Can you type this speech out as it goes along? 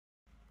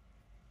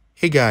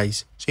Hey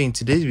guys, so in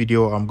today's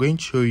video I'm going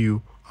to show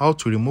you how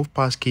to remove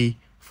passkey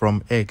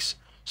from X.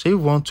 So if you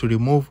want to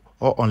remove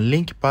or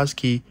unlink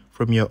passkey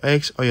from your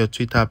X or your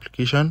Twitter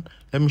application,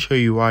 let me show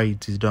you why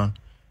it is done.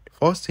 The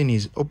first thing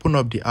is open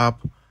up the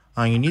app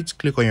and you need to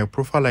click on your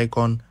profile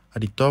icon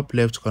at the top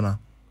left corner.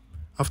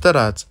 After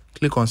that,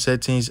 click on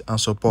settings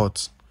and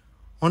support.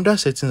 Under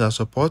settings and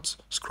support,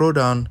 scroll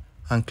down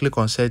and click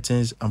on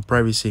settings and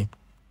privacy.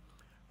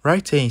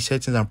 Right here in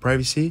settings and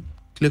privacy,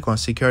 click on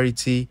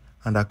security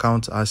and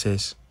account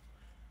access.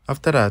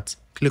 After that,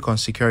 click on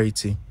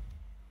security.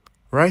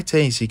 Right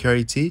here in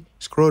security,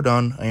 scroll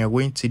down and you're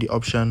going to see the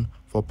option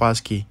for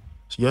passkey.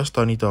 So just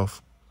turn it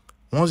off.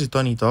 Once you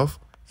turn it off,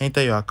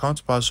 enter your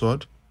account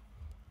password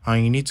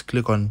and you need to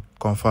click on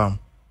confirm.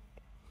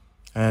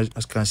 And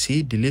as you can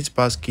see, delete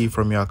passkey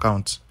from your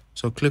account.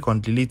 So click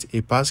on delete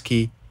a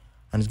passkey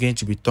and it's going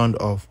to be turned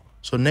off.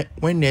 So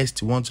when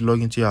next you want to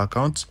log into your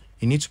account,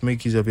 you need to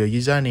make use of your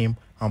username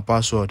and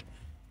password.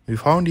 If you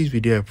found this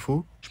video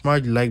helpful,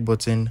 smash the like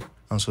button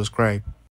and subscribe.